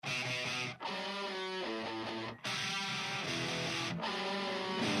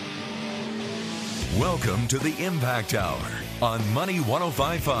Welcome to the Impact Hour on Money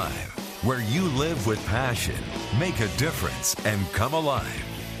 105.5, where you live with passion, make a difference, and come alive.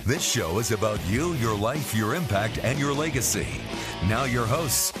 This show is about you, your life, your impact, and your legacy. Now your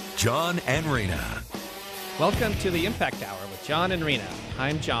hosts, John and Rena. Welcome to the Impact Hour with John and Rena.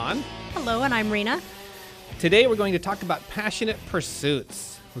 I'm John. Hello, and I'm Rena. Today we're going to talk about passionate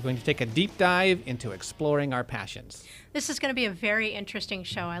pursuits. We're going to take a deep dive into exploring our passions. This is going to be a very interesting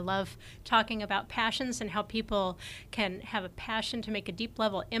show. I love talking about passions and how people can have a passion to make a deep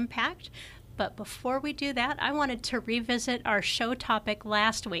level impact. But before we do that, I wanted to revisit our show topic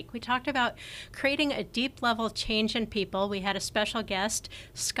last week. We talked about creating a deep level change in people. We had a special guest,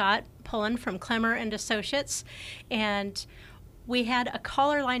 Scott Pullen from Clemmer and Associates, and we had a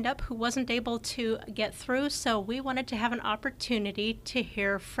caller lined up who wasn't able to get through, so we wanted to have an opportunity to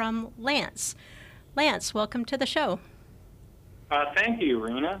hear from Lance. Lance, welcome to the show. Thank you,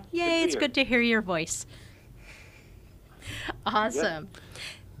 Rena. Yay, it's good to hear your voice. Awesome. Yep.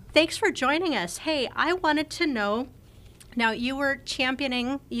 Thanks for joining us. Hey, I wanted to know, now you were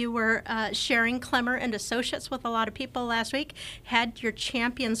sharing Clemmer and Associates with a lot of people last week, had your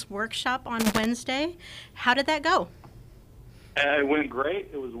Champions Workshop on Wednesday. How did that go? It went great.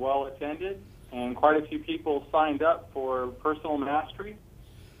 It was well attended, and quite a few people signed up for Personal Mastery.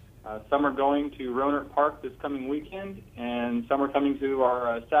 Some are going to Rohnert Park this coming weekend, and some are coming to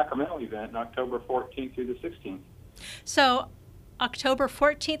our Sacramento event on October 14th through the 16th. So October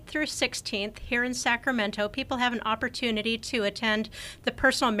 14th through 16th here in Sacramento, people have an opportunity to attend the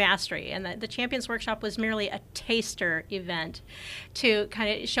Personal Mastery. And the Champions Workshop was merely a taster event to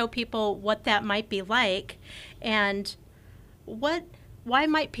kind of show people what that might be like. And why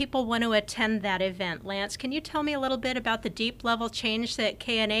might people want to attend that event, Lance? Can you tell me a little bit about the deep level change that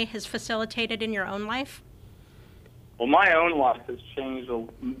KNA has facilitated in your own life? Well, my own life has changed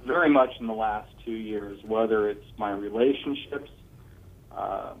very much in the last 2 years, whether it's my relationships,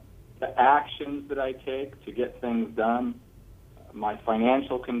 the actions that I take to get things done, my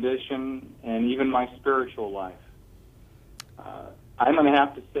financial condition, and even my spiritual life. I'm going to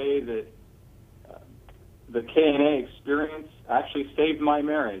have to say that the KNA experience actually saved my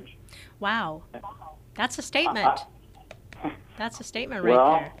marriage. Wow. That's a statement. That's a statement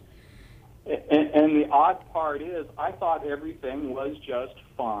right there. And the odd part is I thought everything was just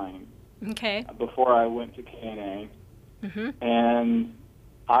fine. Okay. Before I went to KNA. Mm-hmm. And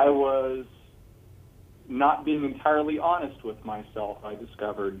I was not being entirely honest with myself, I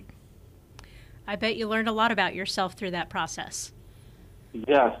discovered. I bet you learned a lot about yourself through that process.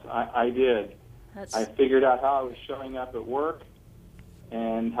 Yes, I did. I figured out how I was showing up at work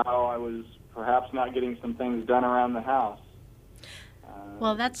and how I was perhaps not getting some things done around the house.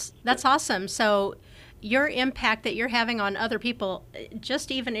 Well, that's awesome. So your impact that you're having on other people,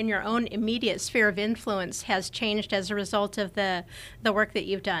 just even in your own immediate sphere of influence, has changed as a result of the work that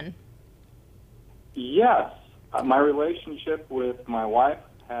you've done. Yes. My relationship with my wife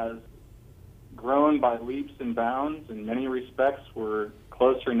has grown by leaps and bounds. In many respects, we're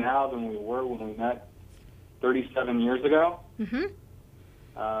closer now than we were when we met 37 years ago.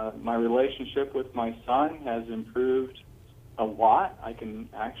 Mm-hmm. My relationship with my son has improved a lot. I can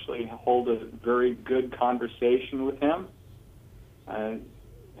actually hold a very good conversation with him. And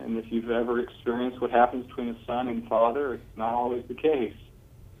if you've ever experienced what happens between a son and father, it's not always the case.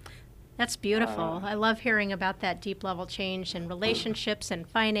 That's beautiful. I love hearing about that deep level change in relationships and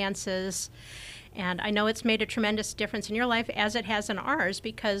finances. And I know it's made a tremendous difference in your life, as it has in ours,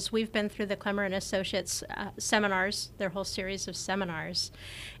 because we've been through the Clemmer and Associates seminars, their whole series of seminars.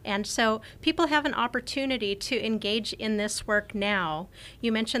 And so people have an opportunity to engage in this work now.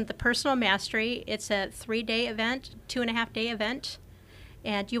 You mentioned the Personal Mastery. It's a 3-day event, 2.5-day event.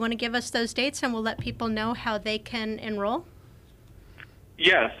 And you want to give us those dates, and we'll let people know how they can enroll?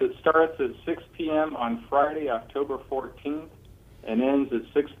 Yes, it starts at 6 p.m. on Friday, October 14th. And ends at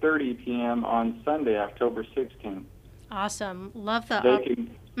 6:30 p.m. on Sunday, October 16th. Awesome. Love the...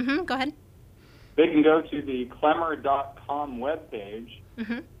 Go ahead. They can go to the Clemmer.com webpage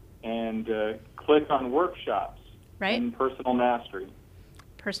and click on workshops in Personal Mastery.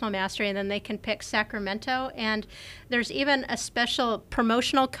 Personal Mastery, and then they can pick Sacramento. And there's even a special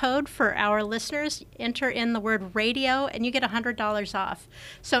promotional code for our listeners. Enter in the word radio, and you get $100 off.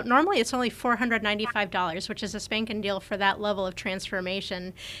 So normally it's only $495, which is a spanking deal for that level of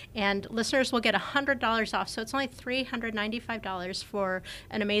transformation. And listeners will get $100 off. So it's only $395 for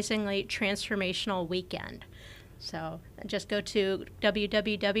an amazingly transformational weekend. So just go to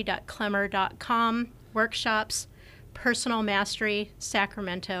www.clemmer.com, workshops, Personal Mastery,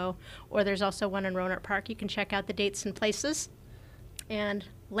 Sacramento, or there's also one in Rohnert Park. You can check out the dates and places. And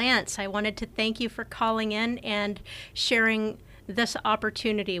Lance, I wanted to thank you for calling in and sharing this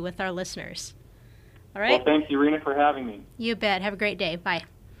opportunity with our listeners. All right? Well, thank you, Rena, for having me. You bet. Have a great day. Bye.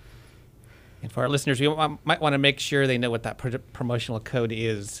 And for our listeners, we might want to make sure they know what that promotional code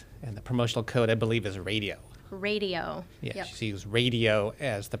is. And the promotional code, I believe, is radio. Radio. Yeah, Yep. she used radio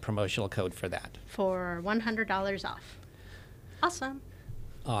as the promotional code for that. For $100 off. Awesome.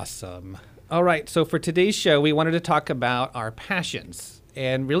 Awesome. All right, so for today's show, we wanted to talk about our passions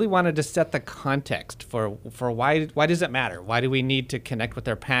and really wanted to set the context for why does it matter? Why do we need to connect with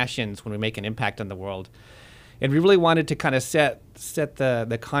our passions when we make an impact on the world? And we really wanted to kind of set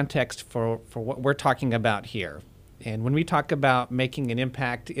the context for what we're talking about here. And when we talk about making an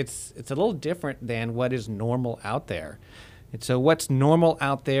impact, it's a little different than what is normal out there. And so what's normal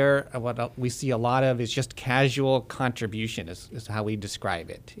out there, what we see a lot of is just casual contribution is how we describe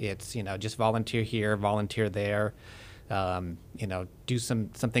it. It's, just volunteer here, volunteer there, do some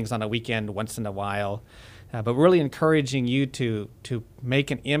things on a weekend once in a while. But really encouraging you to make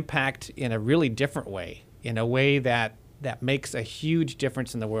an impact in a really different way, in a way that makes a huge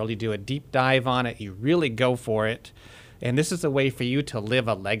difference in the world. You do a deep dive on it, you really go for it. And this is a way for you to live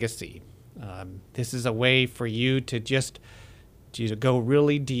a legacy. This is a way for you to go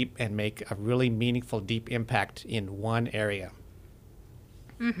really deep and make a really meaningful, deep impact in one area.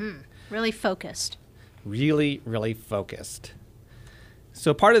 Mm-hmm. Really focused. Really, really focused.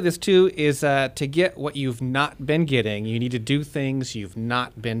 So part of this, too, is to get what you've not been getting, you need to do things you've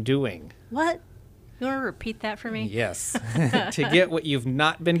not been doing. What? You want to repeat that for me? Yes. To get what you've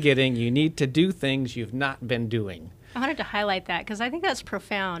not been getting, you need to do things you've not been doing. I wanted to highlight that because I think that's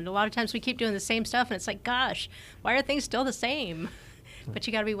profound. A lot of times we keep doing the same stuff, and it's like, gosh, why are things still the same? But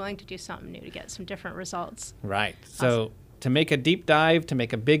you got to be willing to do something new to get some different results. Right. So to make a deep dive, to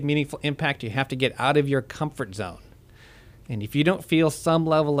make a big, meaningful impact, you have to get out of your comfort zone. And if you don't feel some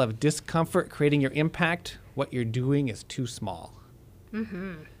level of discomfort creating your impact, what you're doing is too small.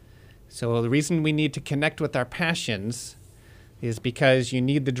 Mm-hmm. So the reason we need to connect with our passions is because you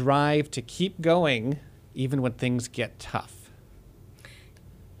need the drive to keep going even when things get tough.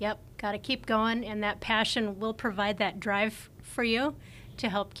 Yep, got to keep going, and that passion will provide that drive for you to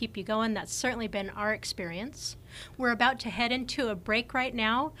help keep you going. That's certainly been our experience. We're about to head into a break right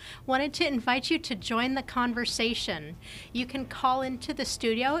now. Wanted to invite you to join the conversation. You can call into the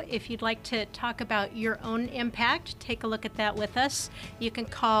studio if you'd like to talk about your own impact. Take a look at that with us. You can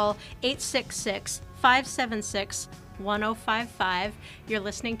call 866-576-1055. You're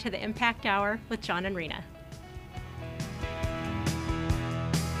listening to the Impact Hour with John and Rena.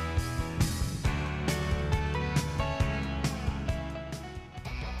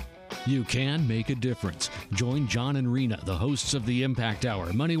 You can make a difference. Join John and Rena, the hosts of the Impact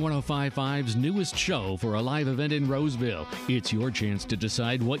Hour, Money 105.5's newest show for a live event in Roseville. It's your chance to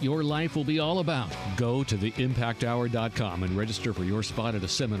decide what your life will be all about. Go to theimpacthour.com and register for your spot at a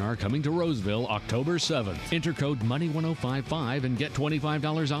seminar coming to Roseville October 7th. Enter code Money 105.5 and get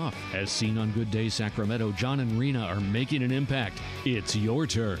 $25 off. As seen on Good Day Sacramento, John and Rena are making an impact. It's your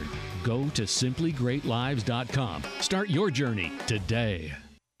turn. Go to simplygreatlives.com. Start your journey today.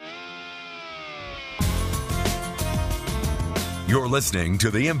 You're listening to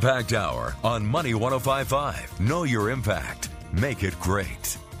the Impact Hour on Money 105.5. Know your impact. Make it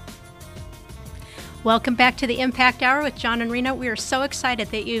great. Welcome back to the Impact Hour with John and Rena. We are so excited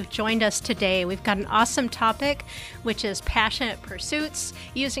that you've joined us today. We've got an awesome topic, which is passionate pursuits,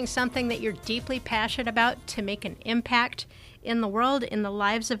 using something that you're deeply passionate about to make an impact in the world, in the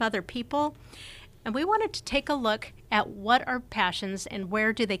lives of other people. And we wanted to take a look at what are passions and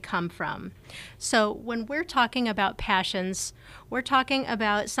where do they come from. So when we're talking about passions, we're talking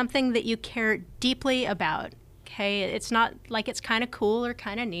about something that you care deeply about. Okay, it's not like it's kind of cool or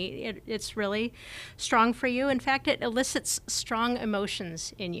kind of neat. It's really strong for you. In fact, it elicits strong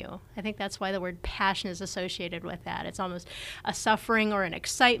emotions in you. I think that's why the word passion is associated with that. It's almost a suffering or an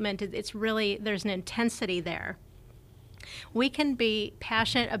excitement. It's really, there's an intensity there. We can be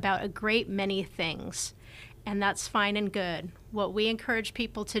passionate about a great many things, and that's fine and good. What we encourage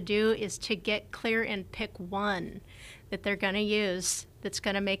people to do is to get clear and pick one that they're going to use that's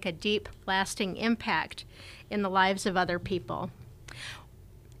going to make a deep, lasting impact in the lives of other people.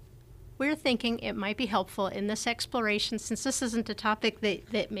 We're thinking it might be helpful in this exploration, since this isn't a topic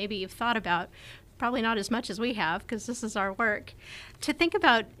that maybe you've thought about, probably not as much as we have, because this is our work, to think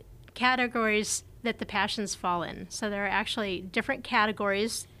about categories that the passions fall in. So there are actually different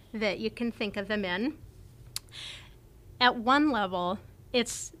categories that you can think of them in. At one level,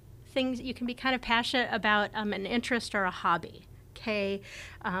 it's things you can be kind of passionate about, an interest or a hobby. 401k,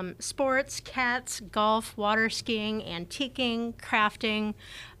 sports, cats, golf, water skiing, antiquing, crafting.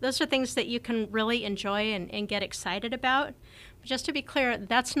 Those are things that you can really enjoy and get excited about. Just to be clear,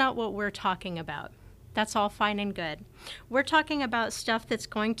 that's not what we're talking about. That's all fine and good. We're talking about stuff that's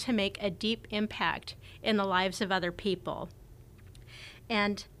going to make a deep impact in the lives of other people.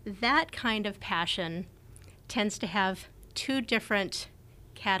 And that kind of passion tends to have two different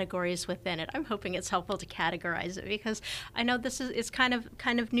categories within it. I'm hoping it's helpful to categorize it because I know it's kind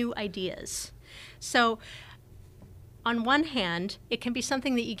of new ideas. So on one hand, it can be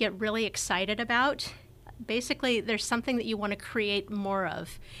something that you get really excited about. Basically, there's something that you want to create more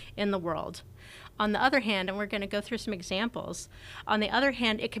of in the world. On the other hand, and we're going to go through some examples, on the other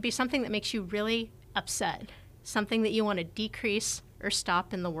hand, it could be something that makes you really upset, something that you want to decrease or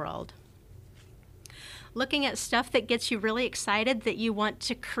stop in the world. Looking at stuff that gets you really excited that you want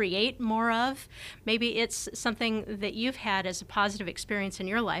to create more of. Maybe it's something that you've had as a positive experience in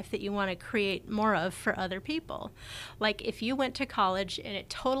your life that you want to create more of for other people. Like if you went to college and it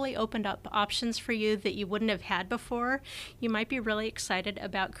totally opened up options for you that you wouldn't have had before, you might be really excited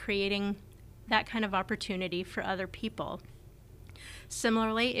about creating that kind of opportunity for other people.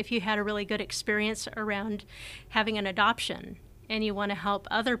 Similarly, if you had a really good experience around having an adoption, and you want to help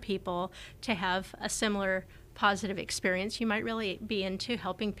other people to have a similar positive experience, you might really be into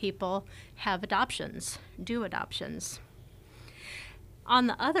helping people have adoptions, do adoptions. On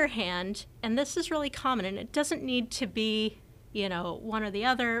the other hand, and this is really common, and it doesn't need to be, one or the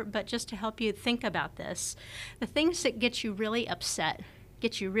other, but just to help you think about this, the things that get you really upset,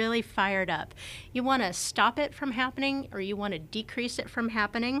 get you really fired up, you want to stop it from happening or you want to decrease it from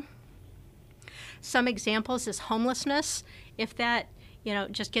happening. Some examples is homelessness, if that,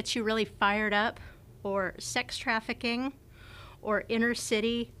 just gets you really fired up, or sex trafficking, or inner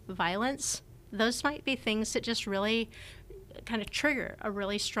city violence. Those might be things that just really kind of trigger a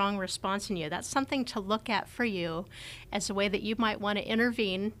really strong response in you. That's something to look at for you as a way that you might want to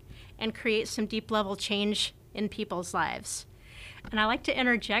intervene and create some deep level change in people's lives. And I like to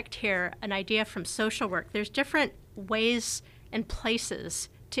interject here an idea from social work. There's different ways and places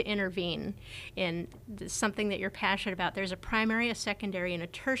to intervene in something that you're passionate about. There's a primary, a secondary, and a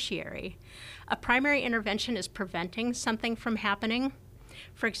tertiary. A primary intervention is preventing something from happening.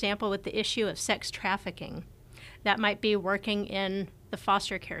 For example, with the issue of sex trafficking, that might be working in the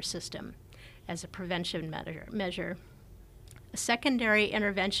foster care system as a prevention measure. A secondary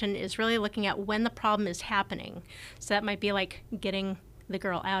intervention is really looking at when the problem is happening. So that might be like getting the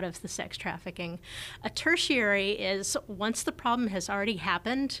girl out of the sex trafficking. A tertiary is once the problem has already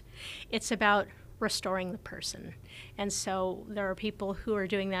happened, it's about restoring the person. And so there are people who are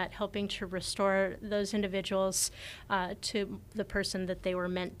doing that, helping to restore those individuals to the person that they were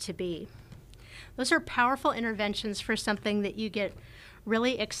meant to be. Those are powerful interventions for something that you get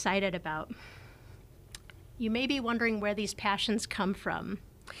really excited about. You may be wondering where these passions come from.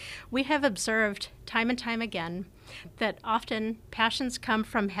 We have observed time and time again that often passions come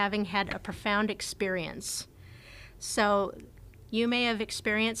from having had a profound experience. So you may have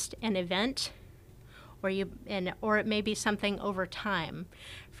experienced an event, or it may be something over time.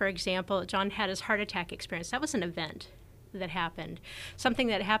 For example, John had his heart attack experience. That was an event that happened. Something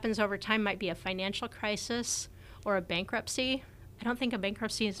that happens over time might be a financial crisis or a bankruptcy. I don't think a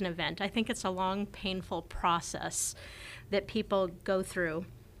bankruptcy is an event. I think it's a long, painful process that people go through.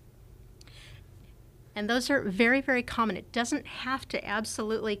 And those are very, very common. It doesn't have to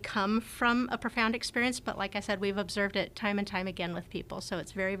absolutely come from a profound experience, but like I said, we've observed it time and time again with people, so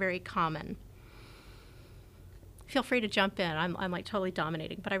it's very, very common. Feel free to jump in. I'm like totally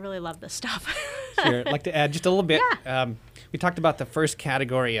dominating, but I really love this stuff. Sure. I'd like to add just a little bit. Yeah. We talked about the first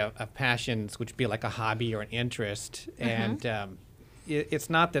category of passions, which would be like a hobby or an interest. Mm-hmm. And it's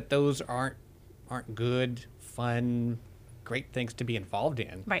not that those aren't good, fun, great things to be involved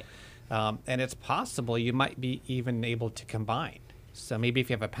in. Right. And it's possible you might be even able to combine. So maybe if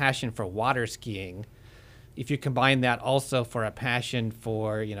you have a passion for water skiing, if you combine that also for a passion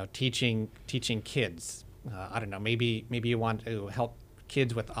for teaching kids, I don't know, maybe you want to help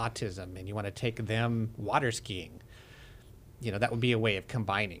kids with autism and you want to take them water skiing. That would be a way of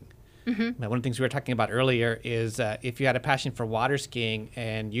combining. Mm-hmm. Now, one of the things we were talking about earlier is if you had a passion for water skiing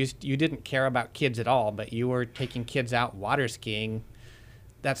and you didn't care about kids at all, but you were taking kids out water skiing,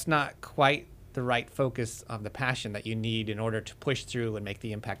 that's not quite the right focus of the passion that you need in order to push through and make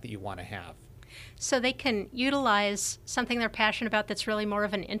the impact that you want to have. So they can utilize something they're passionate about that's really more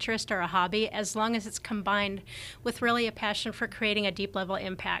of an interest or a hobby, as long as it's combined with really a passion for creating a deep level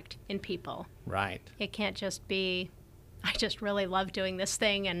impact in people. Right. It can't just be, I just really love doing this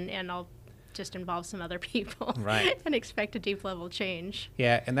thing and I'll just involve some other people Right. and expect a deep level change.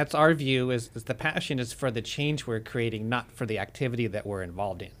 Yeah, and that's our view is the passion is for the change we're creating, not for the activity that we're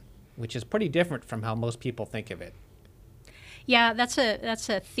involved in, which is pretty different from how most people think of it. Yeah, that's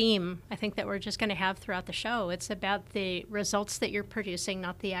a theme I think that we're just going to have throughout the show. It's about the results that you're producing,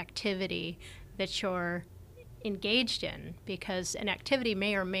 not the activity that you're engaged in, because an activity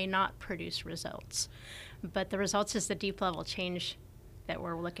may or may not produce results. But the results is the deep level change that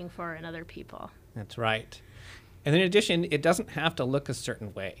we're looking for in other people. That's right. And in addition, it doesn't have to look a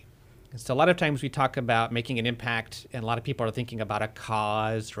certain way. So a lot of times we talk about making an impact, and a lot of people are thinking about a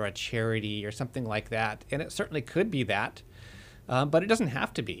cause or a charity or something like that. And it certainly could be that, but it doesn't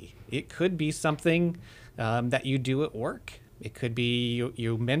have to be. It could be something that you do at work. It could be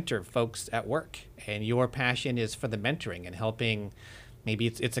you mentor folks at work, and your passion is for the mentoring and helping. Maybe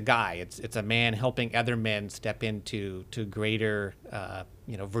it's a guy, it's a man helping other men step into greater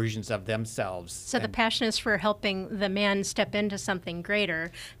versions of themselves. So the passion is for helping the man step into something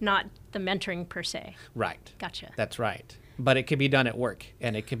greater, not the mentoring per se. Right. Gotcha. That's right. But it could be done at work,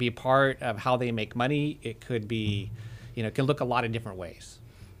 and it could be part of how they make money. It could be, it can look a lot of different ways.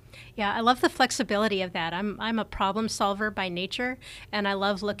 Yeah, I love the flexibility of that. I'm a problem solver by nature, and I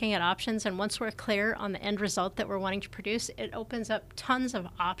love looking at options. And once we're clear on the end result that we're wanting to produce, it opens up tons of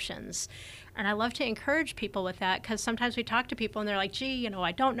options. And I love to encourage people with that, because sometimes we talk to people and they're like, gee,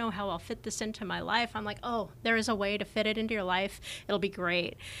 I don't know how I'll fit this into my life. I'm like, oh, there is a way to fit it into your life. It'll be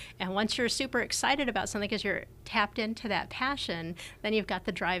great. And once you're super excited about something because you're tapped into that passion, then you've got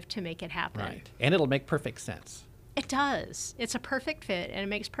the drive to make it happen. Right. And it'll make perfect sense. It does. It's a perfect fit, and it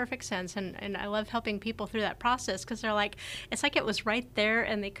makes perfect sense. And I love helping people through that process, because they're like, it's like it was right there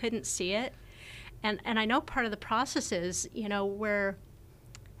and they couldn't see it. And I know part of the process is, where,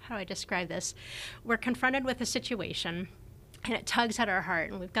 how do I describe this? We're confronted with a situation, and it tugs at our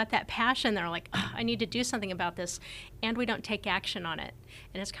heart, and we've got that passion that we're like, oh, I need to do something about this, and we don't take action on it.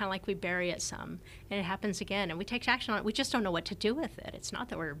 And it's kind of like we bury it some, and it happens again, and we take action on it. We just don't know what to do with it. It's not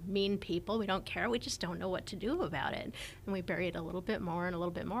that we're mean people. We don't care. We just don't know what to do about it. And we bury it a little bit more and a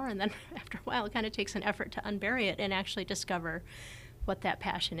little bit more, and then after a while, it kind of takes an effort to unbury it and actually discover what that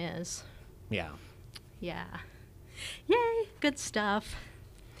passion is. Yeah. Yeah. Yay, good stuff.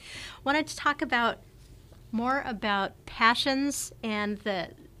 Wanted to talk more about passions and the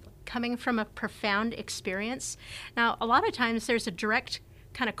coming from a profound experience. Now, a lot of times there's a direct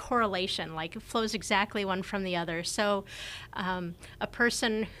kind of correlation, like it flows exactly one from the other. So a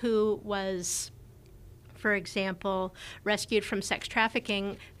person who was, for example, rescued from sex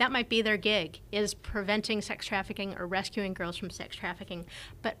trafficking, that might be their gig, is preventing sex trafficking or rescuing girls from sex trafficking.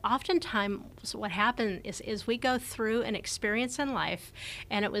 But oftentimes what happens is we go through an experience in life,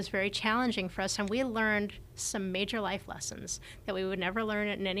 and it was very challenging for us, and we learned some major life lessons that we would never learn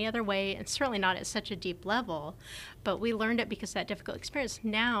it in any other way, and certainly not at such a deep level. But we learned it because of that difficult experience.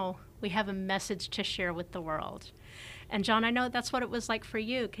 Now we have a message to share with the world. And John, I know that's what it was like for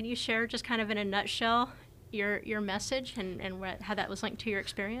you. Can you share just kind of in a nutshell your message and how that was linked to your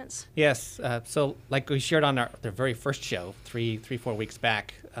experience? Yes. So like we shared on the very first show, 4 weeks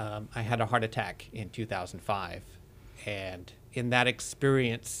back, I had a heart attack in 2005. And in that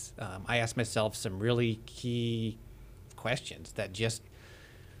experience, I asked myself some really key questions that just,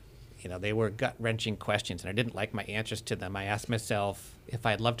 they were gut-wrenching questions, and I didn't like my answers to them. I asked myself if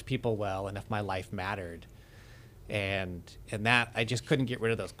I loved people well and if my life mattered. And in that, I just couldn't get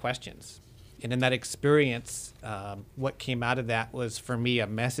rid of those questions. And in that experience, what came out of that was, for me, a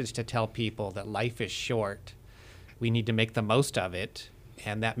message to tell people that life is short. We need to make the most of it,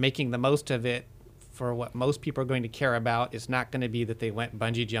 and that making the most of it for what most people are going to care about is not going to be that they went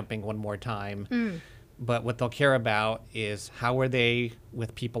bungee jumping one more time, but what they'll care about is how were they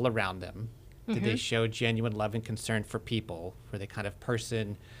with people around them? Did they show genuine love and concern for people? Were they kind of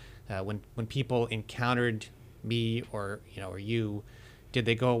person, when people encountered me or you, did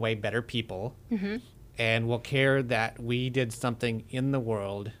they go away better people? And will care that we did something in the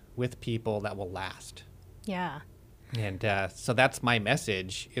world with people that will last. Yeah. And so that's my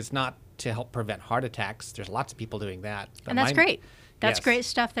message. It's not to help prevent heart attacks. There's lots of people doing that. And that's great. That's Yes. great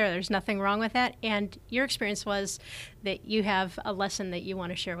stuff there. There's nothing wrong with that. And your experience was that you have a lesson that you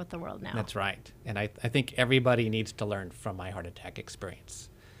want to share with the world now. That's right. And I think everybody needs to learn from my heart attack experience.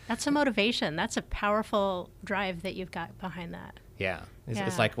 That's a motivation. That's a powerful drive that you've got behind that. Yeah. It's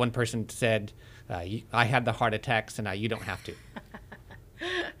Yeah. like one person said, I had the heart attack, so now you don't have to.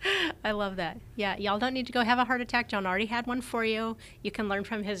 I love that. Yeah, y'all don't need to go have a heart attack. John already had one for you. You can learn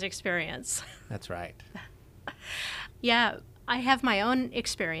from his experience. That's right. Yeah, I have my own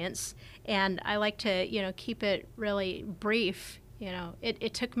experience, and I like to, keep it really brief.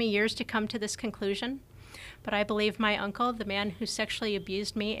 It took me years to come to this conclusion, but I believe my uncle, the man who sexually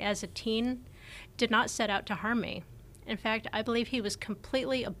abused me as a teen, did not set out to harm me. In fact, I believe he was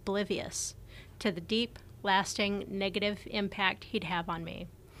completely oblivious to the deep, lasting negative impact he'd have on me.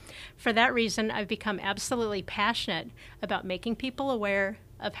 For that reason, I've become absolutely passionate about making people aware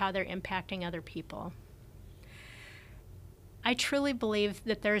of how they're impacting other people. I truly believe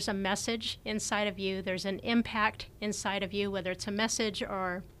that there's a message inside of you, there's an impact inside of you, whether it's a message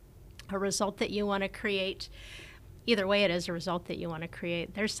or a result that you want to create. Either way, it is a result that you want to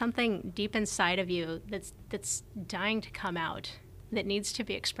create. There's something deep inside of you that's dying to come out, that needs to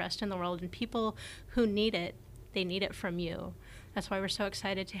be expressed in the world, and people who need it, they need it from you. That's why we're so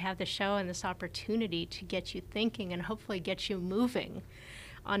excited to have the show and this opportunity to get you thinking and hopefully get you moving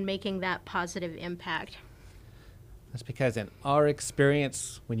on making that positive impact. That's because in our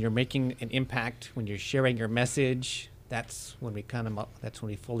experience, when you're making an impact, when you're sharing your message, that's when we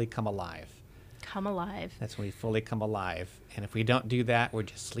fully come alive. Come alive. That's when we fully come alive. And if we don't do that, we're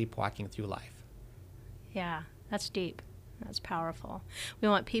just sleepwalking through life. Yeah, that's deep. That's powerful. We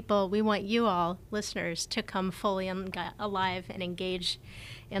want you all, listeners, to come fully alive and engage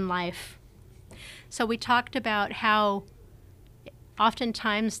in life. So we talked about how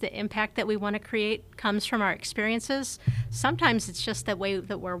oftentimes the impact that we want to create comes from our experiences. Sometimes it's just the way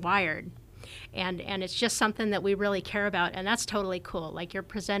that we're wired. And it's just something that we really care about, and that's totally cool. Like, you're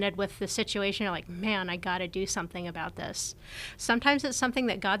presented with the situation, you're like, man, I got to do something about this. Sometimes it's something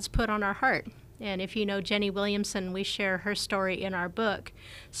that God's put on our heart. And if you know Jenny Williamson, we share her story in our book,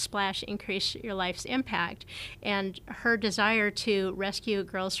 Splash, Increase Your Life's Impact. And her desire to rescue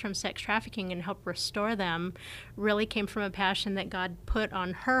girls from sex trafficking and help restore them really came from a passion that God put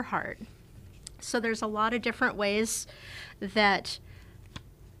on her heart. So there's a lot of different ways that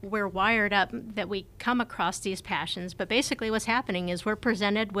we're wired up, that we come across these passions. But basically what's happening is we're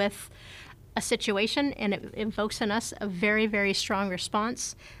presented with a situation, and it invokes in us a very, very strong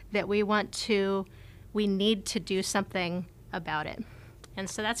response that we need to do something about it. And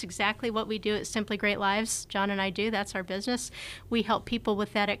so that's exactly what we do at Simply Great Lives. John and I do. That's our business. We help people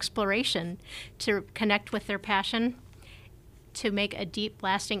with that exploration to connect with their passion, to make a deep,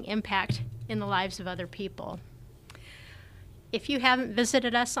 lasting impact in the lives of other people. If you haven't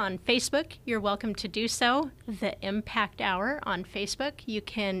visited us on Facebook, you're welcome to do so. The Impact Hour on Facebook. You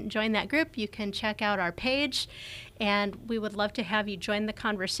can join that group. You can check out our page, and we would love to have you join the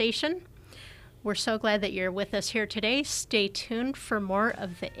conversation. We're so glad that you're with us here today. Stay tuned for more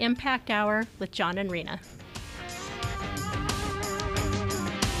of the Impact Hour with John and Rena.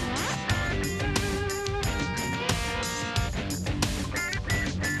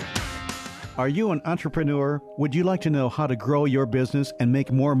 Are you an entrepreneur? Would you like to know how to grow your business and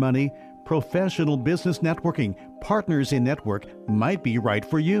make more money? Professional business networking, Partners in Network, might be right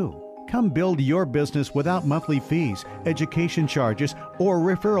for you. Come build your business without monthly fees, education charges, or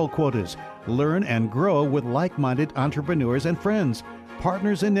referral quotas. Learn and grow with like-minded entrepreneurs and friends.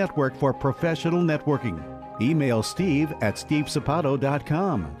 Partners in Network for professional networking. Email Steve at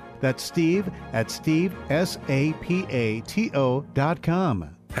stevesapato.com. That's Steve at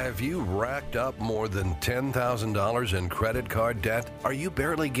stevesapato.com. Have you racked up more than $10,000 in credit card debt? Are you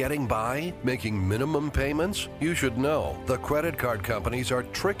barely getting by, making minimum payments? You should know, the credit card companies are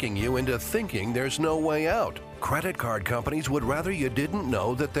tricking you into thinking there's no way out. Credit card companies would rather you didn't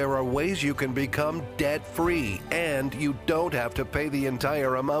know that there are ways you can become debt-free and you don't have to pay the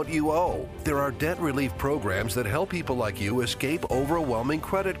entire amount you owe. There are debt relief programs that help people like you escape overwhelming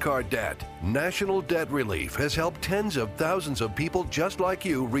credit card debt. National Debt Relief has helped tens of thousands of people just like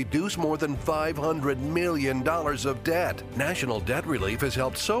you reduce more than $500 million of debt. National Debt Relief has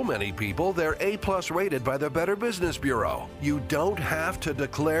helped so many people they're A+ rated by the Better Business Bureau. You don't have to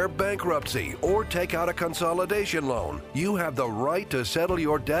declare bankruptcy or take out a consolidation loan. You have the right to settle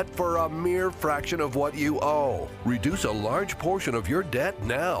your debt for a mere fraction of what you owe. Reduce a large portion of your debt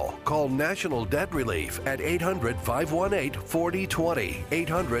now. Call National Debt Relief at 800-518-4020.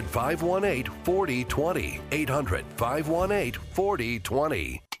 800-518-4020.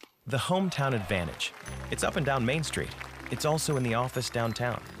 800-518-4020. The Hometown Advantage. It's up and down Main Street. It's also in the office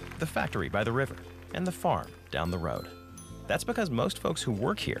downtown, the factory by the river, and the farm down the road. That's because most folks who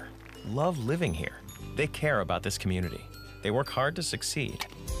work here love living here. They care about this community. They work hard to succeed,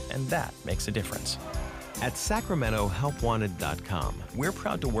 and that makes a difference. At SacramentoHelpWanted.com, we're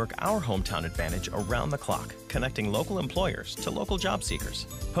proud to work our Hometown Advantage around the clock, connecting local employers to local job seekers.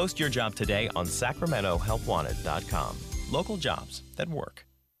 Post your job today on SacramentoHelpWanted.com. Local jobs that work.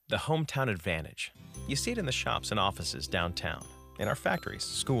 The Hometown Advantage. You see it in the shops and offices downtown, in our factories,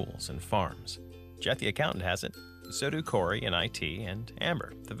 schools, and farms. Jet the Accountant has it. So do Corey in IT and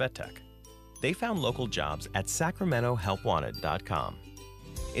Amber, the vet tech. They found local jobs at SacramentoHelpWanted.com.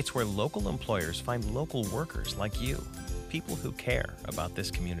 It's where local employers find local workers like you, people who care about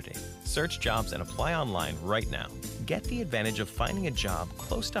this community. Search jobs and apply online right now. Get the advantage of finding a job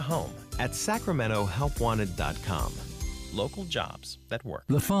close to home at SacramentoHelpWanted.com. Local jobs that work.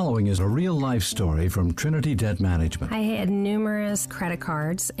 The following is a real-life story from Trinity Debt Management. I had numerous credit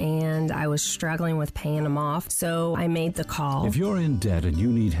cards, and I was struggling with paying them off, so I made the call. If you're in debt and you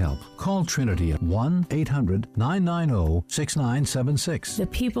need help, call Trinity at 1-800-990-6976. The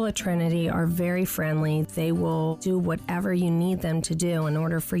people at Trinity are very friendly. They will do whatever you need them to do in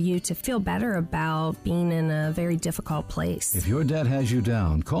order for you to feel better about being in a very difficult place. If your debt has you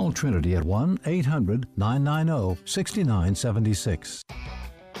down, call Trinity at 1-800-990-6976.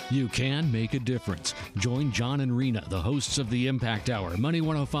 You can make a difference. Join John and Rena, the hosts of the Impact Hour, Money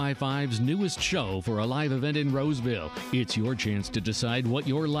 105.5's newest show for a live event in Roseville. It's your chance to decide what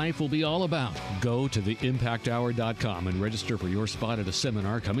your life will be all about. Go to theimpacthour.com and register for your spot at a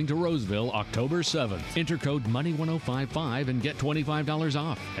seminar coming to Roseville October 7th. Enter code Money 105.5 and get $25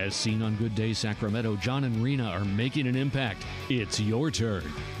 off. As seen on Good Day Sacramento, John and Rena are making an impact. It's your turn.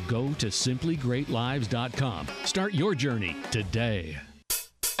 Go to simplygreatlives.com. Start your journey today.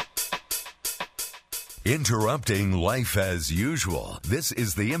 Interrupting life as usual. This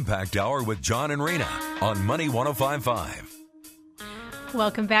is the Impact Hour with John and Rena on Money 105.5.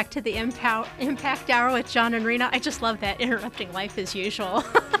 Welcome back to the Impact Hour with John and Rena. I just love that, interrupting life as usual.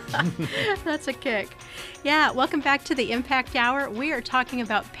 That's a kick. Yeah, welcome back to the Impact Hour. We are talking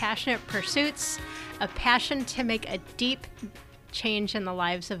about passionate pursuits, a passion to make a deep change in the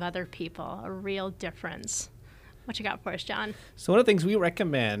lives of other people, a real difference. What you got for us, John? So one of the things we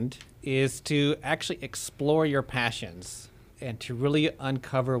recommend is to actually explore your passions and to really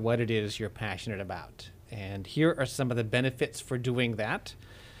uncover what it is you're passionate about. And here are some of the benefits for doing that.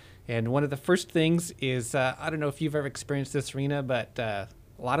 And one of the first things is, I don't know if you've ever experienced this, Rena, but a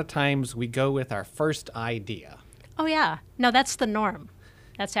lot of times we go with our first idea. Oh, yeah. No, that's the norm.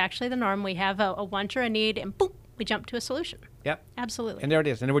 That's actually the norm. We have a want or a need, and boom, we jump to a solution. Yep. Absolutely. And there it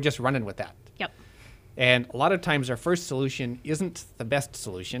is. And we're just running with that. Yep. And a lot of times our first solution isn't the best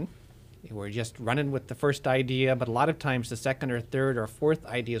solution. We're just running with the first idea, but a lot of times the second or third or fourth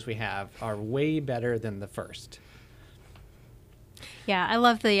ideas we have are way better than the first. Yeah, I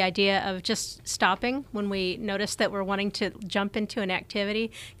love the idea of just stopping when we notice that we're wanting to jump into an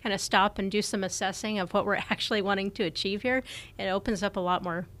activity, kind of stop and do some assessing of what we're actually wanting to achieve here. It opens up a lot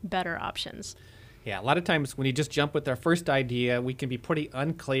more better options. Yeah, a lot of times when you just jump with our first idea, we can be pretty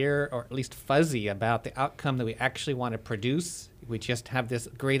unclear or at least fuzzy about the outcome that we actually want to produce. We just have this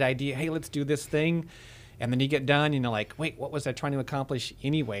great idea, hey, let's do this thing. And then you get done and you're like, wait, what was I trying to accomplish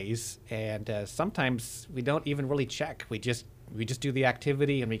anyways? And sometimes we don't even really check. We just do the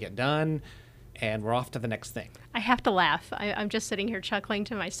activity and we get done and we're off to the next thing. I have to laugh. I'm just sitting here chuckling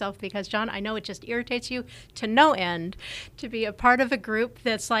to myself because, John, I know it just irritates you to no end to be a part of a group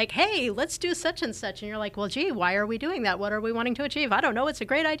that's like, hey, let's do such and such. And you're like, well, gee, why are we doing that? What are we wanting to achieve? I don't know. It's a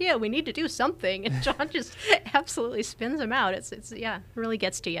great idea. We need to do something. And John just absolutely spins them out. It's yeah, it really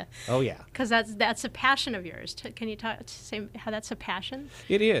gets to you. Oh, yeah. Because that's a passion of yours. Can you say how that's a passion?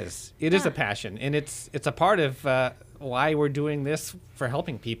 It is. It is a passion. And it's a part of why we're doing this for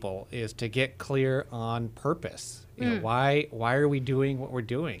helping people is to get clear on purpose. You know, why are we doing what we're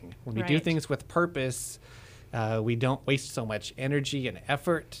doing? When we do things with purpose, we don't waste so much energy and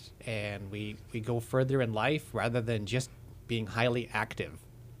effort, and we go further in life rather than just being highly active.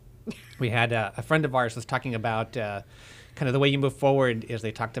 We had a friend of ours was talking about kind of the way you move forward is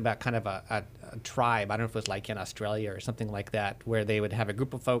they talked about kind of a tribe. I don't know if it was like in Australia or something like that, where they would have a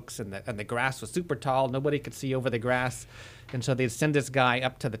group of folks and the grass was super tall. Nobody could see over the grass. And so they'd send this guy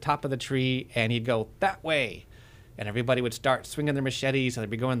up to the top of the tree and he'd go that way. And everybody would start swinging their machetes and they'd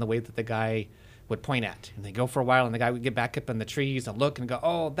be going the way that the guy would point at. And they'd go for a while and the guy would get back up in the trees and look and go,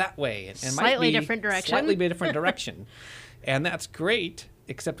 oh, that way. And slightly different direction. Slightly different direction. And that's great.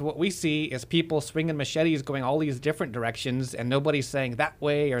 Except what we see is people swinging machetes going all these different directions and nobody's saying that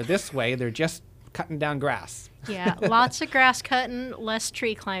way or this way. They're just cutting down grass. Yeah, lots of grass cutting, less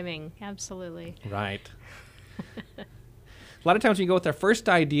tree climbing. Absolutely. Right. A lot of times when you go with our first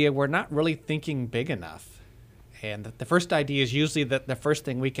idea, we're not really thinking big enough. And the first idea is usually the first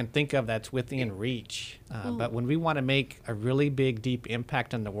thing we can think of that's within reach. But when we want to make a really big, deep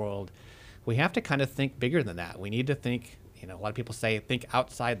impact on the world, we have to kind of think bigger than that. We need to think, a lot of people say think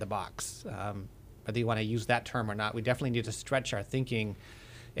outside the box. Whether you want to use that term or not, we definitely need to stretch our thinking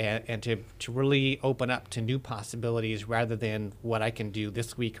and to really open up to new possibilities rather than what I can do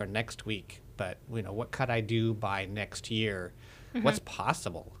this week or next week. but what could I do by next year? Mm-hmm. What's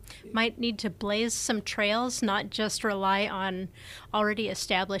possible? Might need to blaze some trails, not just rely on already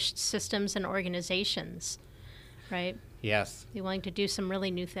established systems and organizations, right? Yes. Be willing to do some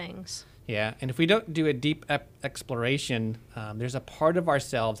really new things. Yeah, and if we don't do a deep exploration, there's a part of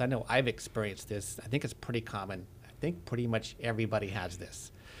ourselves, I know I've experienced this, I think it's pretty common, I think pretty much everybody has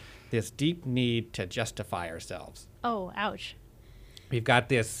this deep need to justify ourselves. Oh, ouch. We've got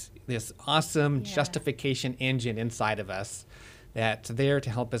this awesome justification engine inside of us that's there to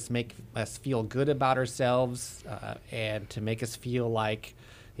help us make us feel good about ourselves and to make us feel like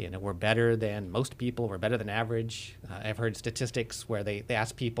we're better than most people, we're better than average. I've heard statistics where they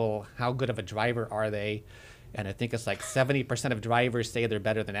ask people how good of a driver are they, and I think it's like 70% of drivers say they're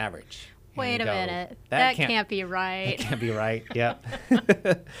better than average. Wait a minute. That can't be right. That can't be right, yeah.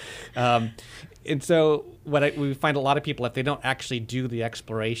 And so we find a lot of people, if they don't actually do the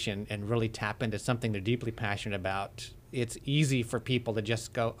exploration and really tap into something they're deeply passionate about, it's easy for people to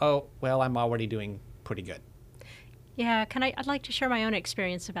just go, oh, well, I'm already doing pretty good. Yeah, I'd like to share my own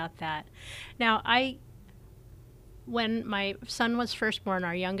experience about that. Now, when my son was first born,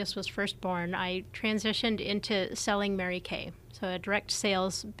 our youngest was first born, I transitioned into selling Mary Kay, so a direct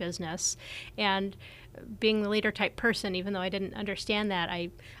sales business. And being the leader type person, even though I didn't understand that, I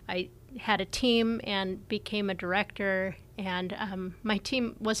had a team and became a director, and my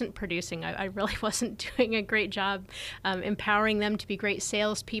team wasn't producing. I really wasn't doing a great job empowering them to be great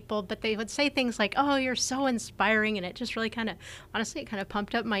salespeople, but they would say things like, oh, you're so inspiring, and it just really honestly, it kind of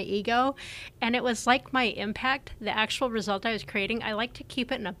pumped up my ego. And it was like my impact, the actual result I was creating, I like to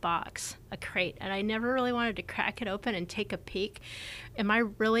keep it in a box, a crate, and I never really wanted to crack it open and take a peek. Am I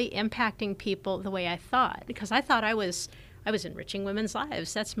really impacting people the way I thought? Because I thought I was enriching women's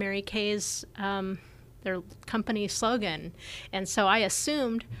lives. That's Mary Kay's, their company slogan. And so I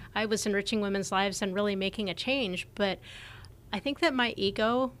assumed I was enriching women's lives and really making a change. But I think that my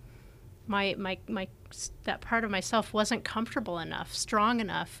ego, that part of myself wasn't comfortable enough, strong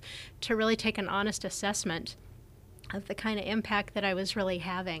enough to really take an honest assessment of the kind of impact that I was really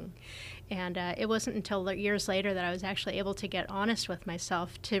having. And it wasn't until years later that I was actually able to get honest with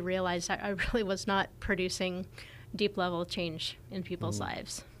myself to realize I really was not producing deep level change in people's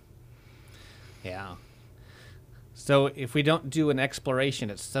lives. Yeah. So if we don't do an exploration,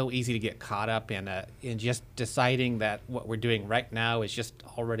 it's so easy to get caught up in just deciding that what we're doing right now is just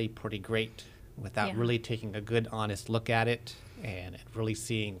already pretty great without really taking a good, honest look at it and really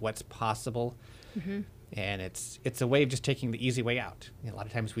seeing what's possible. Mm-hmm. And it's a way of just taking the easy way out. A lot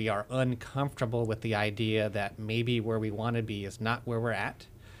of times we are uncomfortable with the idea that maybe where we want to be is not where we're at.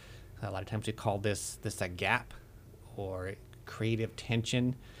 A lot of times we call this a gap or creative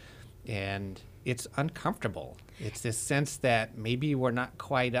tension, and it's uncomfortable. It's this sense that maybe we're not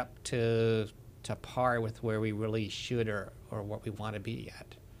quite up to par with where we really should or what we want to be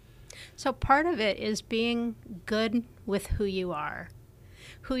at. So part of it is being good with who you are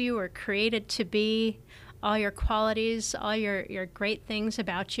created to be, all your qualities, all your great things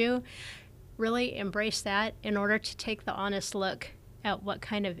about you. Really embrace that in order to take the honest look at what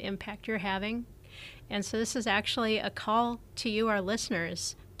kind of impact you're having. And so this is actually a call to you, our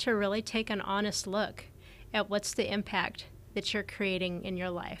listeners, to really take an honest look at what's the impact that you're creating in your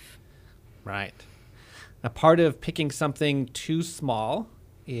life. Right. A part of picking something too small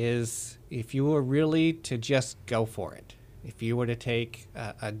is if you were really to just go for it. If you were to take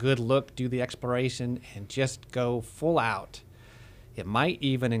a good look, do the exploration, and just go full out, it might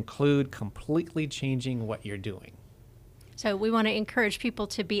even include completely changing what you're doing. So we want to encourage people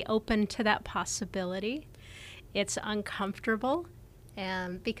to be open to that possibility. It's uncomfortable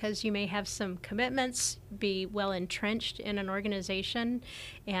because you may have some commitments, be well entrenched in an organization,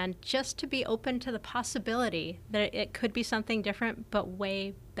 and just to be open to the possibility that it could be something different but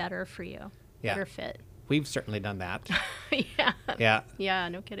way better for you, better fit. We've certainly done that. Yeah,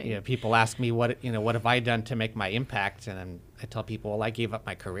 no kidding. You know, people ask me what have I done to make my impact, and I tell people, well, I gave up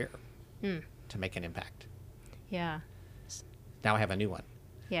my career to make an impact. Yeah. Now I have a new one.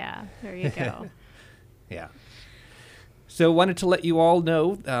 Yeah, there you go. Yeah. So wanted to let you all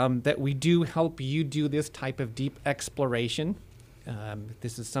know that we do help you do this type of deep exploration.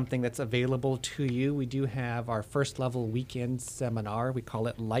 This is something that's available to you. We do have our first level weekend seminar. We call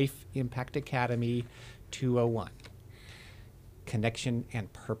it Life Impact Academy 201, Connection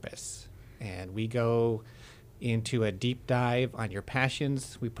and Purpose. And we go into a deep dive on your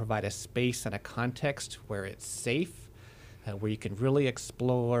passions. We provide a space and a context where it's safe, where you can really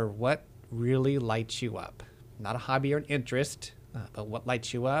explore what really lights you up. Not a hobby or an interest, but what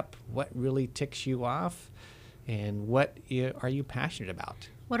lights you up, what really ticks you off, and what are you passionate about?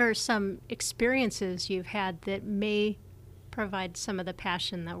 What are some experiences you've had that may provide some of the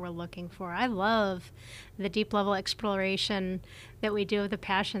passion that we're looking for? I love the deep level exploration that we do of the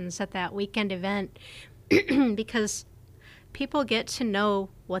passions at that weekend event because people get to know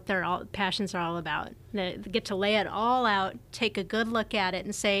what their passions are all about. They get to lay it all out, take a good look at it,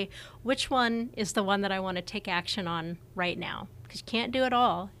 and say, which one is the one that I want to take action on right now? Because you can't do it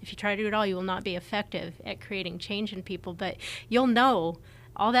all. If you try to do it all, you will not be effective at creating change in people, but you'll know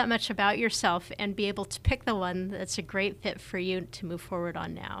all that much about yourself and be able to pick the one that's a great fit for you to move forward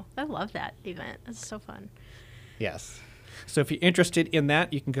on now. I love that event. It's so fun. Yes. So if you're interested in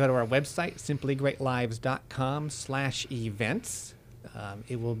that, you can go to our website, simplygreatlives.com/events.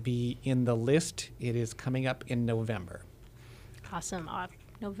 It will be in the list. It is coming up in November. Awesome.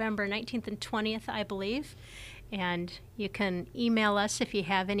 November 19th and 20th, I believe. And you can email us if you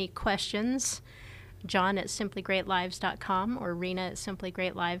have any questions. John at simplygreatlives.com or Rena at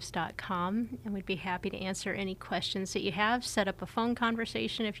simplygreatlives.com, and we'd be happy to answer any questions that you have. Set up a phone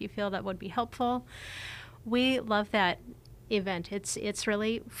conversation if you feel that would be helpful. We love that event. It's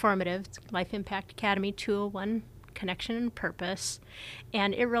really formative. It's Life Impact Academy 201, Connection and Purpose,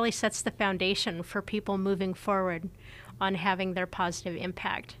 and it really sets the foundation for people moving forward on having their positive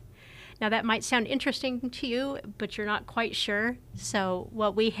impact. Now that might sound interesting to you, but you're not quite sure. So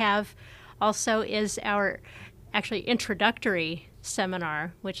what we have also is our actually introductory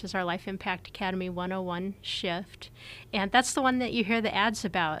seminar, which is our Life Impact Academy 101 shift. And that's the one that you hear the ads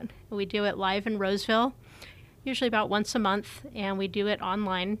about. We do it live in Roseville, usually about once a month, and we do it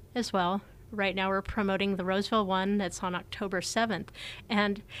online as well. Right now we're promoting the Roseville one that's on October 7th.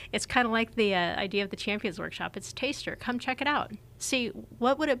 And it's kind of like the idea of the Champions Workshop. It's a taster. Come check it out. See,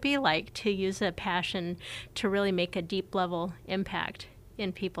 what would it be like to use a passion to really make a deep level impact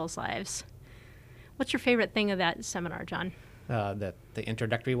in people's lives? What's your favorite thing of that seminar, John? The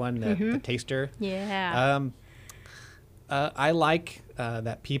introductory one, the taster. Yeah. I like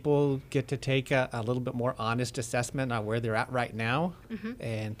that people get to take a little bit more honest assessment on where they're at right now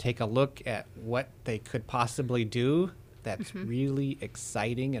and take a look at what they could possibly do that's really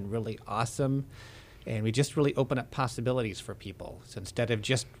exciting and really awesome. And we just really open up possibilities for people. So instead of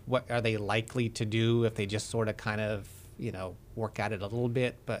just what are they likely to do if they just sort of kind of, work at it a little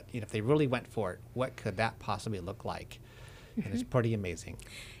bit, but if they really went for it, what could that possibly look like? And it's pretty amazing.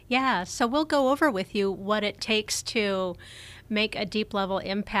 Yeah, so we'll go over with you what it takes to make a deep level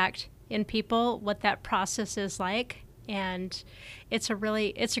impact in people, what that process is like, and it's a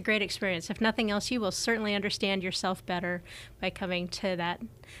great experience. If nothing else, you will certainly understand yourself better by coming to that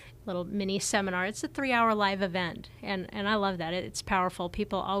little mini seminar. It's a 3-hour live event, and I love that. It's powerful.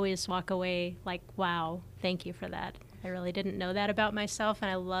 People always walk away like, wow, thank you for that. I really didn't know that about myself, and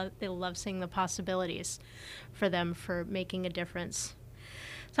they love seeing the possibilities for them for making a difference.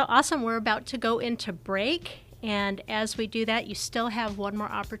 So awesome. We're about to go into break, and as we do that, you still have one more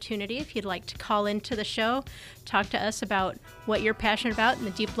opportunity if you'd like to call into the show, talk to us about what you're passionate about and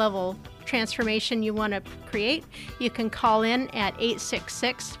the deep level transformation you want to create. You can call in at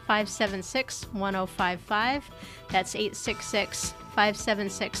 866-576-1055. That's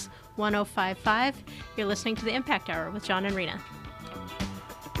 866-576-1055. You're listening to the Impact Hour with John and Rena.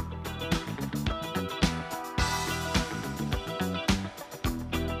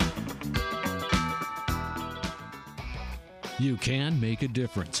 You can make a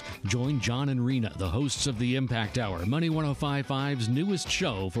difference. Join John and Rena, the hosts of the Impact Hour, Money 105.5's newest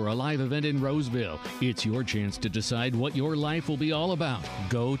show for a live event in Roseville. It's your chance to decide what your life will be all about.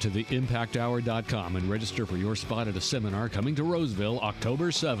 Go to theimpacthour.com and register for your spot at a seminar coming to Roseville October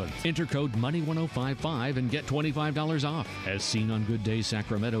 7th. Enter code Money 105.5 and get $25 off. As seen on Good Day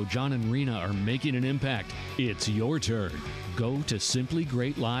Sacramento, John and Rena are making an impact. It's your turn. Go to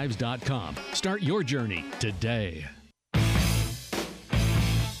simplygreatlives.com. Start your journey today.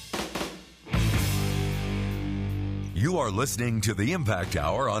 You are listening to the Impact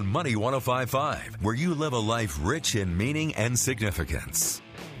Hour on Money 105.5, where you live a life rich in meaning and significance.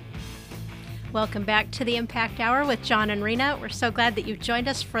 Welcome back to the Impact Hour with John and Rena. We're so glad that you've joined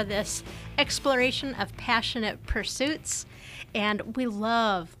us for this exploration of passionate pursuits. And we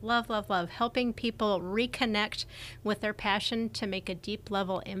love helping people reconnect with their passion to make a deep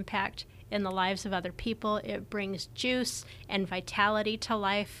level impact in the lives of other people. It brings juice and vitality to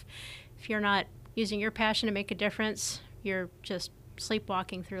life. If you're not using your passion to make a difference, you're just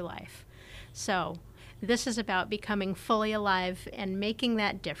sleepwalking through life. So this is about becoming fully alive and making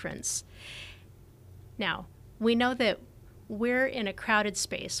that difference. Now, we know that we're in a crowded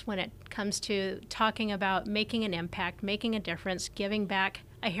space when it comes to talking about making an impact, making a difference, giving back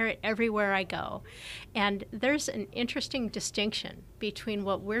I hear it everywhere I go. And there's an interesting distinction between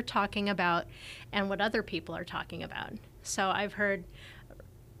what we're talking about and what other people are talking about. So I've heard,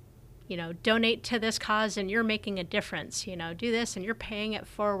 donate to this cause and you're making a difference, do this and you're paying it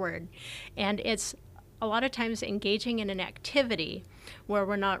forward. And it's a lot of times engaging in an activity where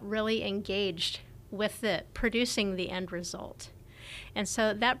we're not really engaged with producing the end result. And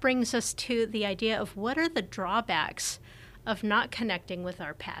so that brings us to the idea of what are the drawbacks of not connecting with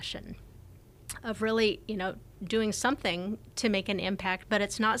our passion, of really, doing something to make an impact, but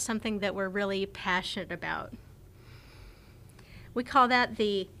it's not something that we're really passionate about. We call that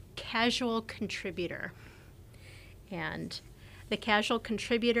the casual contributor. And the casual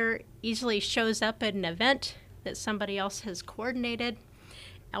contributor easily shows up at an event that somebody else has coordinated,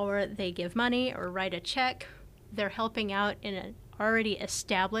 or they give money or write a check. They're helping out in an already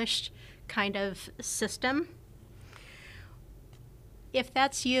established kind of system. If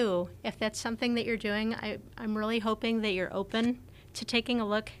that's you, if that's something that you're doing, I'm really hoping that you're open to taking a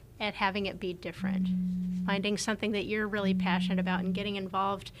look at having it be different, finding something that you're really passionate about and getting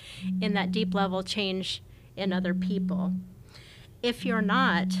involved in that deep level change in other people. If you're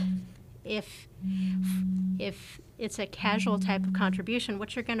not, if it's a casual type of contribution,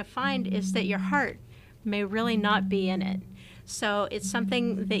 what you're going to find is that your heart may really not be in it. So it's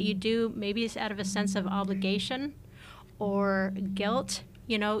something that you do maybe it's out of a sense of obligation or guilt.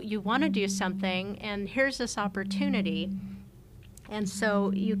 You want to do something and here's this opportunity. And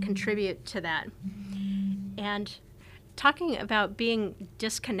so you contribute to that. And talking about being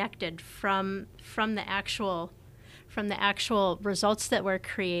disconnected from the actual results that we're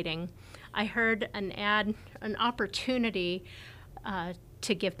creating, I heard an opportunity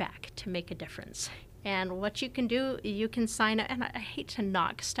to give back, to make a difference. And what you can do, you can sign up, and I hate to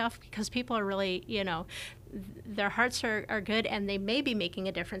knock stuff because people are really, their hearts are good and they may be making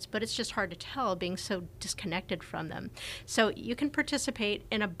a difference, but it's just hard to tell being so disconnected from them. So you can participate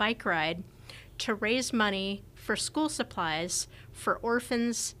in a bike ride to raise money for school supplies for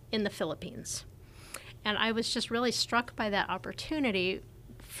orphans in the Philippines. And I was just really struck by that opportunity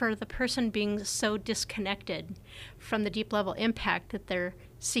for the person being so disconnected from the deep level impact that they're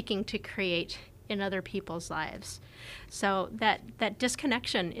seeking to create in other people's lives. So that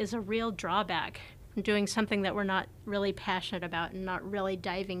disconnection is a real drawback from doing something that we're not really passionate about and not really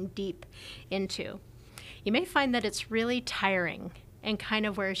diving deep into. You may find that it's really tiring and kind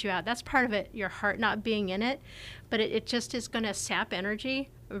of wears you out. That's part of it, your heart not being in it, but it just is going to sap energy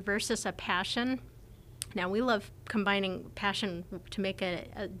versus a passion. Now, we love combining passion to make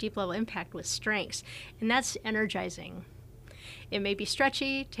a deep level impact with strengths, and that's energizing. It may be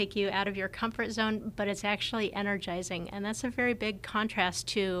stretchy, take you out of your comfort zone, but it's actually energizing, and that's a very big contrast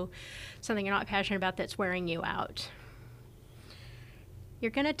to something you're not passionate about that's wearing you out.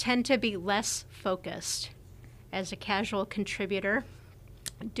 You're going to tend to be less focused as a casual contributor,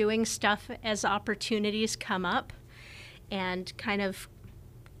 doing stuff as opportunities come up and kind of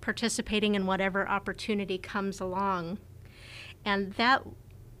participating in whatever opportunity comes along. And that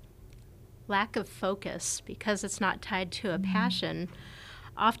lack of focus, because it's not tied to a passion,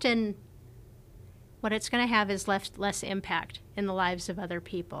 often what it's going to have is less impact in the lives of other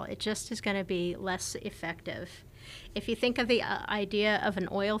people. It just is going to be less effective. If you think of the idea of an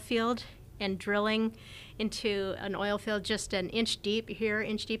oil field and drilling into an oil field just an inch deep here,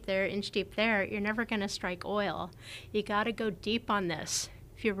 inch deep there, you're never going to strike oil. You got to go deep on this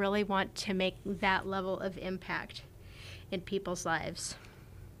if you really want to make that level of impact in people's lives.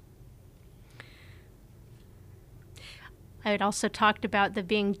 I had also talked about the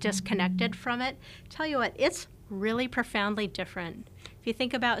being disconnected from it. Tell you what, it's really profoundly different. If you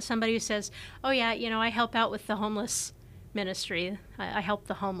think about somebody who says, oh yeah, I help out with the homeless ministry. I help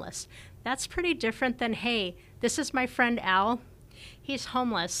the homeless. That's pretty different than, hey, this is my friend Al. He's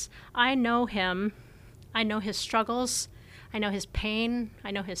homeless. I know him. I know his struggles. I know his pain. I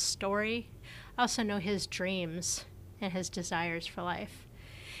know his story. I also know his dreams and his desires for life.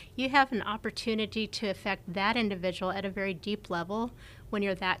 You have an opportunity to affect that individual at a very deep level when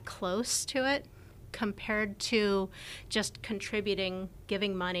you're that close to it, compared to just contributing,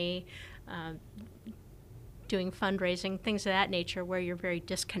 giving money, doing fundraising, things of that nature where you're very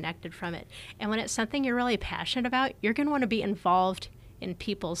disconnected from it. And when it's something you're really passionate about, you're going to want to be involved in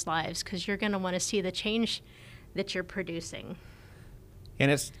people's lives because you're going to want to see the change that you're producing. And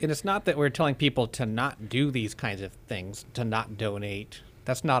it's not that we're telling people to not do these kinds of things, to not donate.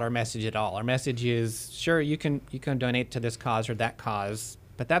 That's not our message at all. Our message is, sure, you can donate to this cause or that cause,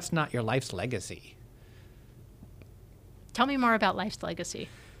 but that's not your life's legacy. Tell me more about life's legacy.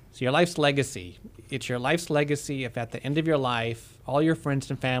 So your life's legacy. It's your life's legacy if at the end of your life, all your friends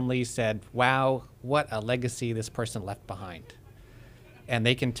and family said, wow, what a legacy this person left behind. And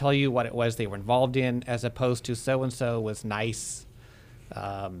they can tell you what it was they were involved in, as opposed to so-and-so was nice.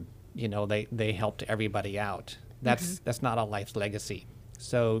 They helped everybody out. That's not a life's legacy.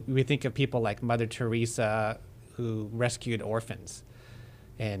 So we think of people like Mother Teresa, who rescued orphans.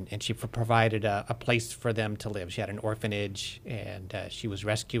 And she provided a place for them to live. She had an orphanage, and she was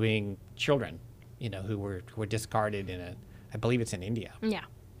rescuing children, who were discarded I believe it's in India. Yeah.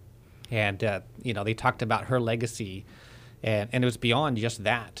 And, they talked about her legacy, and it was beyond just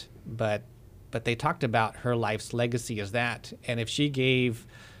that. But they talked about her life's legacy as that. And if she gave,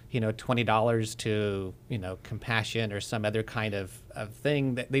 $20 to, compassion or some other kind of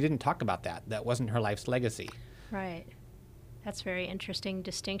thing, that they didn't talk about that. That wasn't her life's legacy. Right. That's a very interesting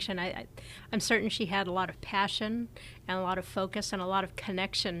distinction. I'm certain she had a lot of passion and a lot of focus and a lot of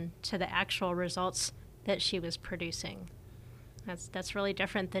connection to the actual results that she was producing. That's really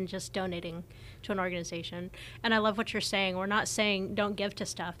different than just donating to an organization. And I love what you're saying. We're not saying don't give to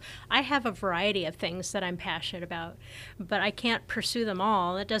stuff. I have a variety of things that I'm passionate about, but I can't pursue them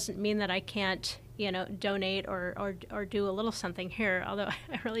all. That doesn't mean that I can't donate or do a little something here, although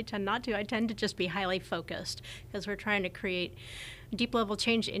I really tend not to. I tend to just be highly focused because we're trying to create deep level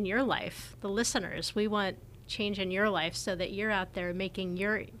change in your life. The listeners, we want change in your life so that you're out there making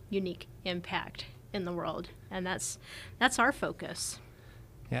your unique impact in the world. And that's our focus.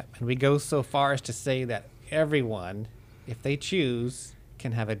 Yeah, and we go so far as to say that everyone, if they choose,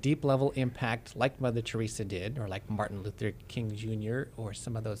 can have a deep level impact like Mother Teresa did, or like Martin Luther King Jr., or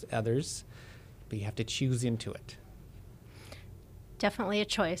some of those others. But you have to choose into it. Definitely a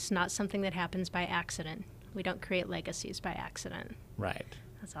choice, not something that happens by accident. We don't create legacies by accident. Right.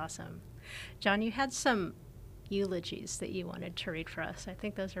 That's awesome. John, you had some eulogies that you wanted to read for us. I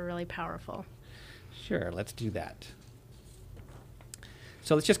think those are really powerful. Sure, let's do that.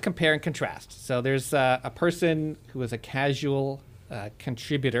 So let's just compare and contrast. So there's a person who was a casual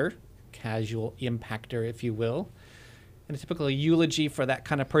contributor, casual impactor, if you will. And a typical eulogy for that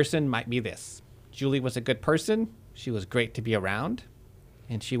kind of person might be this. Julie was a good person. She was great to be around.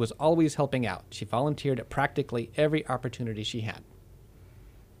 And she was always helping out. She volunteered at practically every opportunity she had.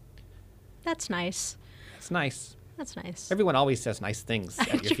 That's nice. That's nice. That's nice. Everyone always says nice things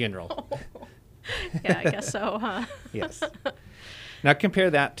at your funeral. Yeah, I guess so, huh? Yes. Now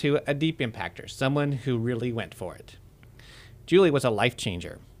compare that to a deep impactor, someone who really went for it. Julie was a life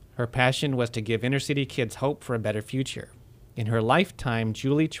changer. Her passion was to give inner city kids hope for a better future. In her lifetime,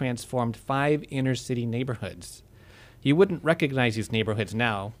 Julie transformed 5 inner city neighborhoods. You wouldn't recognize these neighborhoods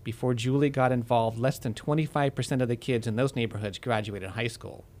now. Before Julie got involved, less than 25% of the kids in those neighborhoods graduated high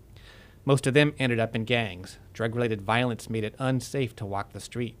school. Most of them ended up in gangs. Drug-related violence made it unsafe to walk the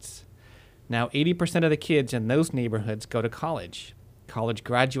streets. Now 80% of the kids in those neighborhoods go to college. College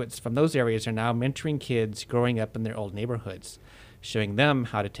graduates from those areas are now mentoring kids growing up in their old neighborhoods, showing them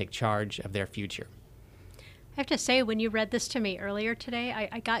how to take charge of their future. I have to say, when you read this to me earlier today,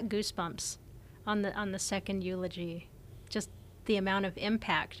 I got goosebumps on the second eulogy. Just the amount of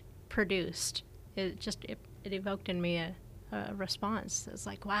impact produced. It evoked in me a response. It's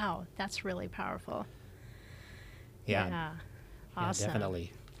like, wow, that's really powerful. Yeah. Awesome. Yeah,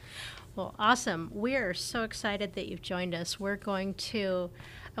 definitely. Well, awesome. We're so excited that you've joined us. I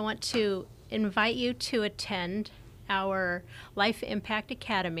want to invite you to attend our Life Impact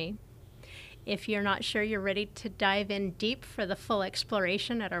Academy. If you're not sure you're ready to dive in deep for the full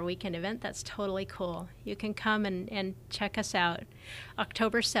exploration at our weekend event, that's totally cool. You can come and check us out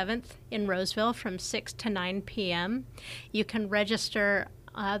October 7th in Roseville from 6 to 9 p.m. You can register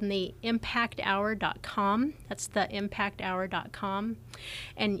on the impacthour.com. That's the impacthour.com.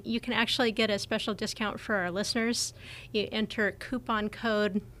 And you can actually get a special discount for our listeners. You enter coupon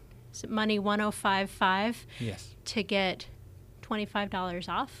code MONEY1055 yes. to get $25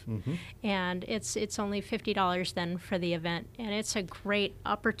 off. Mm-hmm. And it's only $50 then for the event. And it's a great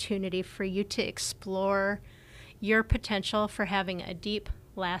opportunity for you to explore your potential for having a deep,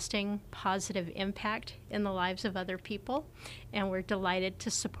 lasting, positive impact in the lives of other people. And we're delighted to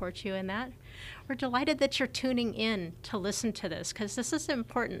support you in that. We're delighted that you're tuning in to listen to this, because this is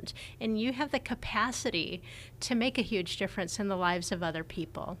important. And you have the capacity to make a huge difference in the lives of other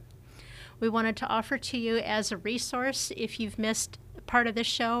people. We wanted to offer to you as a resource, if you've missed part of this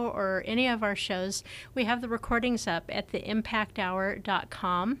show or any of our shows, we have the recordings up at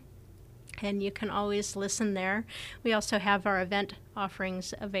theimpacthour.com, and you can always listen there. We also have our event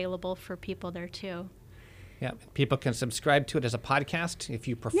offerings available for people there too. Yeah, people can subscribe to it as a podcast if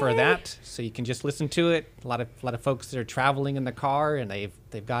you prefer that. So you can just listen to it. A lot of folks that are traveling in the car, and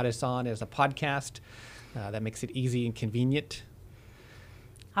they've got us on as a podcast. That makes it easy and convenient.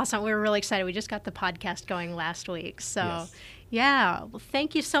 Awesome. We were really excited. We just got the podcast going last week. So, Yes. yeah. Well,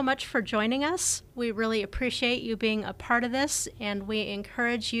 thank you so much for joining us. We really appreciate you being a part of this, and we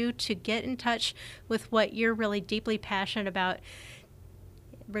encourage you to get in touch with what you're really deeply passionate about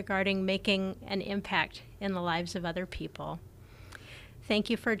regarding making an impact in the lives of other people. Thank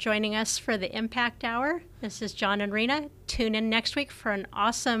you for joining us for the Impact Hour. This is John and Rena. Tune in next week for an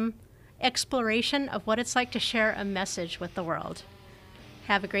awesome exploration of what it's like to share a message with the world.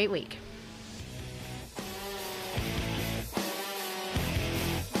 Have a great week.